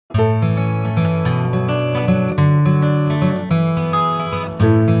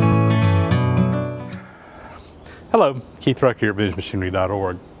Hello, Keith Rucker here at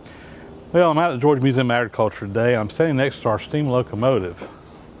VintageMachinery.org. Well, I'm out at the Georgia Museum of Agriculture today. I'm standing next to our steam locomotive.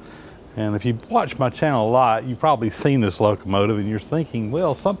 And if you've watched my channel a lot, you've probably seen this locomotive and you're thinking,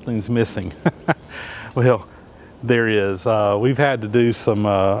 well, something's missing. Well, there is. We've had to do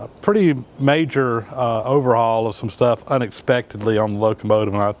some pretty major overhaul of some stuff unexpectedly on the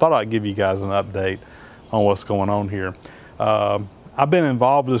locomotive, and I thought I'd give you guys an update on what's going on here. I've been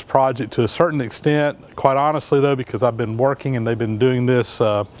involved with this project to a certain extent, quite honestly though, because I've been working and they've been doing this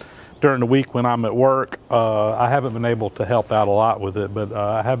during the week when I'm at work. I haven't been able to help out a lot with it, but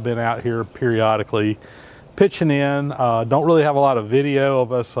I have been out here periodically pitching in. Don't really have a lot of video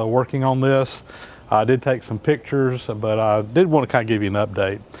of us working on this. I did take some pictures, but I did want to kind of give you an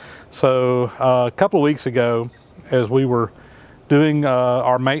update. So a couple of weeks ago, as we were doing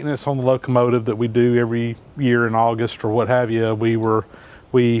our maintenance on the locomotive that we do every year in August or what have you,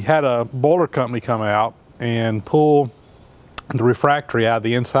 we had a boiler company come out and pull the refractory out of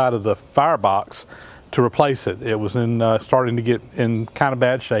the inside of the firebox to replace it. It was starting to get in kind of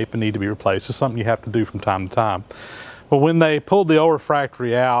bad shape and need to be replaced. It's something you have to do from time to time. But when they pulled the old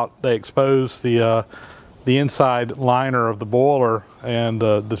refractory out, they exposed the inside liner of the boiler and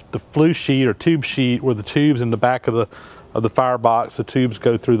the flue sheet or tube sheet, where the tubes in the back of the firebox, the tubes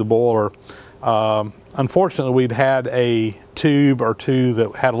go through the boiler. Unfortunately, we'd had a tube or two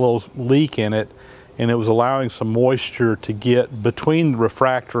that had a little leak in it, and it was allowing some moisture to get between the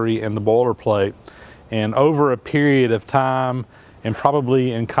refractory and the boiler plate. And over a period of time, and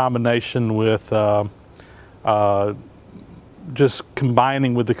probably in combination with just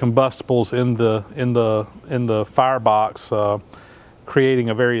combining with the combustibles in the firebox, creating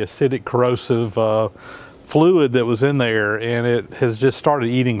a very acidic, corrosive fluid that was in there, and it has just started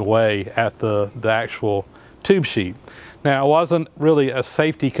eating away at the actual tube sheet. Now, it wasn't really a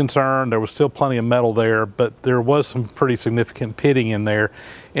safety concern. There was still plenty of metal there, but there was some pretty significant pitting in there.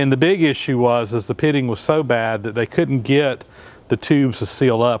 And the big issue was the pitting was so bad that they couldn't get the tubes to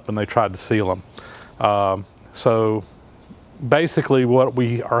seal up when they tried to seal them. So basically what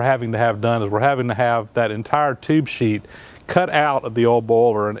we are having to have done is we're having to have that entire tube sheet cut out of the old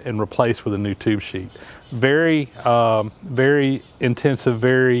boiler and replaced with a new tube sheet. Very, very intensive,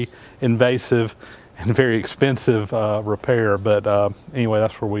 very invasive, and very expensive repair, but anyway,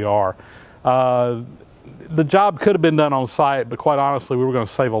 that's where we are. The job could have been done on site, but quite honestly, we were going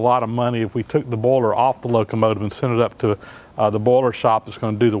to save a lot of money if we took the boiler off the locomotive and sent it up to the boiler shop that's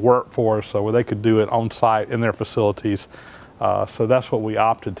going to do the work for us, so where they could do it on site in their facilities. So that's what we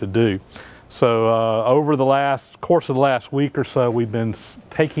opted to do. So over the course of the last week or so, we've been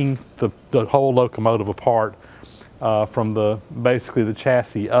taking the whole locomotive apart from basically the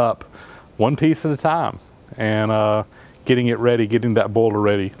chassis up, one piece at a time, and getting it ready, getting that boiler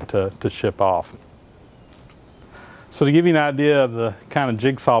ready to ship off. So to give you an idea of the kind of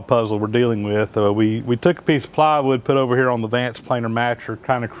jigsaw puzzle we're dealing with, we took a piece of plywood, put over here on the Vance planer matcher,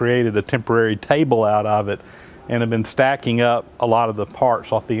 kind of created a temporary table out of it, and have been stacking up a lot of the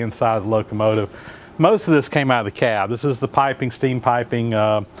parts off the inside of the locomotive. Most of this came out of the cab. This is the piping, steam piping,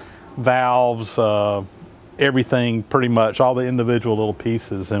 valves, everything, pretty much, all the individual little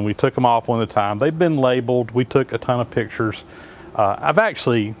pieces, and we took them off one at a time. They've been labeled. We took a ton of pictures.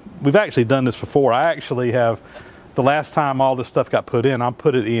 We've actually done this before. I actually have, the last time all this stuff got put in, I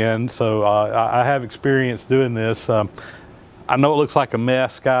put it in, so I have experience doing this. I know it looks like a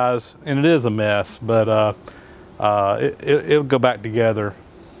mess, guys, and it is a mess, but it'll go back together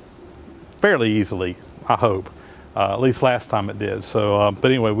fairly easily, I hope. At least last time it did. So,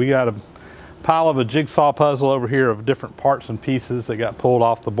 but anyway, we got a pile of a jigsaw puzzle over here of different parts and pieces that got pulled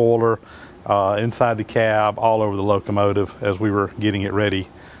off the boiler, inside the cab, all over the locomotive as we were getting it ready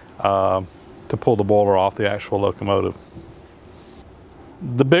to pull the boiler off the actual locomotive.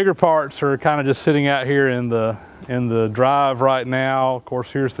 The bigger parts are kind of just sitting out here in the drive right now. Of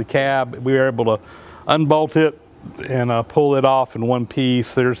course, here's the cab. We were able to unbolt it and pull it off in one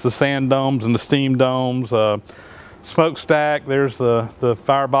piece. There's the sand domes and the steam domes, smokestack. There's the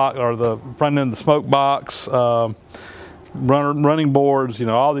firebox, or the front end of the smoke box, running boards, you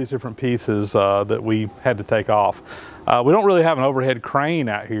know, all these different pieces that we had to take off. We don't really have an overhead crane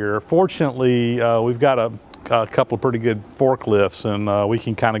out here. Fortunately, we've got a couple of pretty good forklifts, and we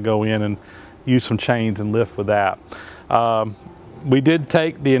can kind of go in and use some chains and lift with that. We did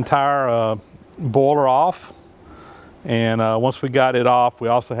take the entire boiler off, and once we got it off, we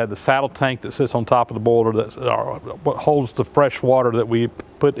also had the saddle tank that sits on top of the boiler that holds the fresh water that we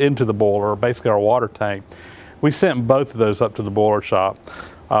put into the boiler, basically our water tank. We sent both of those up to the boiler shop.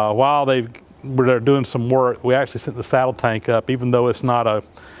 While they're doing some work, we actually sent the saddle tank up, even though it's not a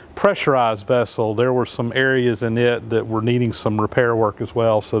pressurized vessel, there were some areas in it that were needing some repair work as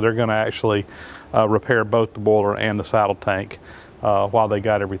well. So they're going to actually repair both the boiler and the saddle tank while they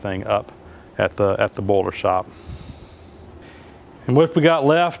got everything up at the boiler shop. And what we got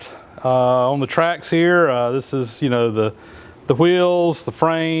left on the tracks here, this is, you know, the wheels, the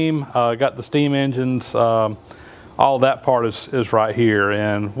frame, got the steam engines, all that part is right here.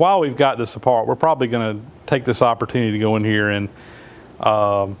 And while we've got this apart, we're probably going to take this opportunity to go in here and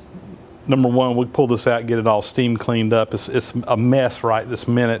number one, we pull this out, get it all steam cleaned up. It's a mess right this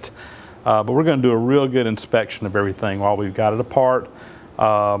minute, but we're going to do a real good inspection of everything while we've got it apart.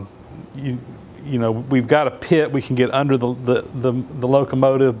 You know, we've got a pit we can get under the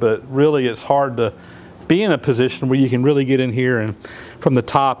locomotive, but really it's hard to be in a position where you can really get in here and from the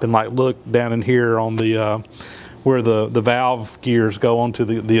top and like look down in here on the where the valve gears go onto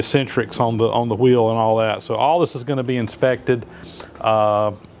the eccentrics on the wheel and all that. So all this is going to be inspected.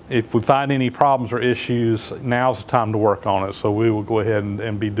 If we find any problems or issues, now's the time to work on it. So we will go ahead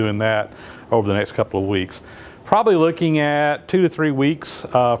and be doing that over the next couple of weeks. Probably looking at 2 to 3 weeks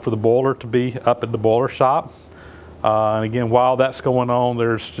for the boiler to be up at the boiler shop. And again, while that's going on,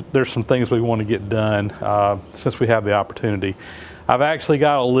 there's some things we want to get done since we have the opportunity. I've actually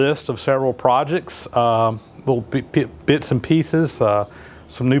got a list of several projects, little bits and pieces,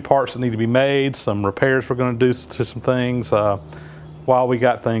 some new parts that need to be made, some repairs we're going to do to some things while we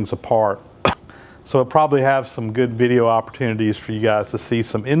got things apart. So we'll probably have some good video opportunities for you guys to see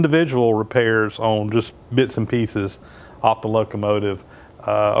some individual repairs on just bits and pieces off the locomotive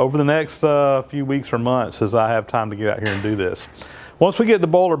over the next few weeks or months as I have time to get out here and do this. Once we get the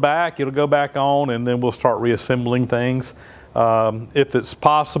boiler back, it'll go back on and then we'll start reassembling things. If it's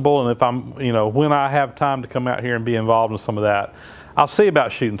possible and if I'm, you know, when I have time to come out here and be involved in some of that, I'll see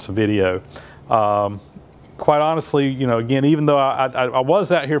about shooting some video. Quite honestly, you know, again, even though I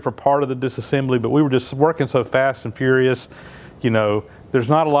was out here for part of the disassembly, but we were just working so fast and furious, you know, there's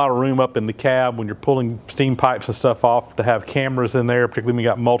not a lot of room up in the cab when you're pulling steam pipes and stuff off to have cameras in there, particularly when you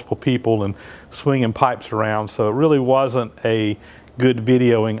got multiple people and swinging pipes around. So it really wasn't a good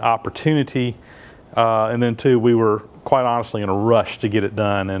videoing opportunity. And then too, we were quite honestly in a rush to get it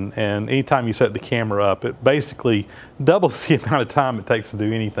done. And anytime you set the camera up, it basically doubles the amount of time it takes to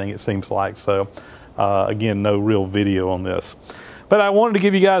do anything, it seems like. So again, no real video on this. But I wanted to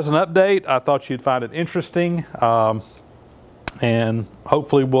give you guys an update. I thought you'd find it interesting. And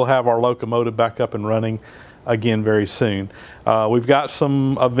hopefully we'll have our locomotive back up and running again very soon. We've got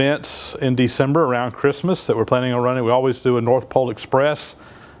some events in December around Christmas that we're planning on running. We always do a North Pole Express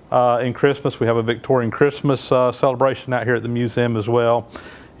in Christmas. We have a Victorian Christmas celebration out here at the museum as well.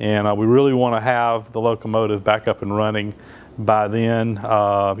 And we really want to have the locomotive back up and running by then.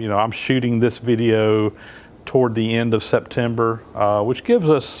 You know, I'm shooting this video toward the end of September, which gives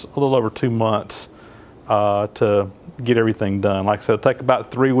us a little over 2 months to get everything done. Like I said, it'll take about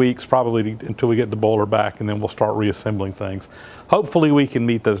 3 weeks probably until we get the boiler back, and then we'll start reassembling things. Hopefully we can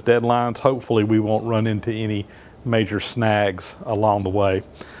meet those deadlines. Hopefully we won't run into any major snags along the way.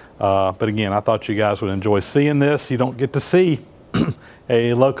 But again, I thought you guys would enjoy seeing this. You don't get to see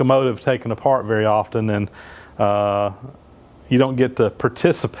a locomotive taken apart very often, and you don't get to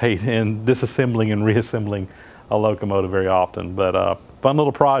participate in disassembling and reassembling a locomotive very often. But fun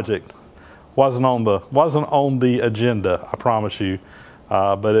little project. Wasn't on the agenda, I promise you,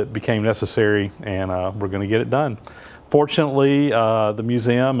 but it became necessary, and we're going to get it done. Fortunately, the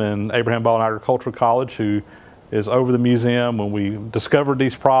museum and Abraham Baldwin Agricultural College, who is over the museum, when we discovered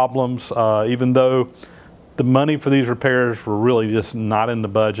these problems, even though the money for these repairs were really just not in the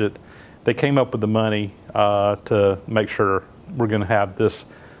budget, they came up with the money to make sure we're going to have this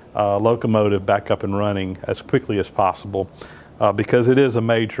locomotive back up and running as quickly as possible, because it is a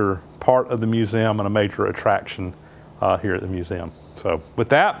major part of the museum and a major attraction here at the museum. So with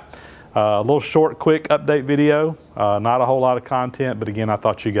that, a little short, quick update video. Not a whole lot of content, but again, I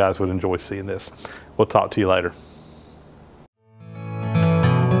thought you guys would enjoy seeing this. We'll talk to you later.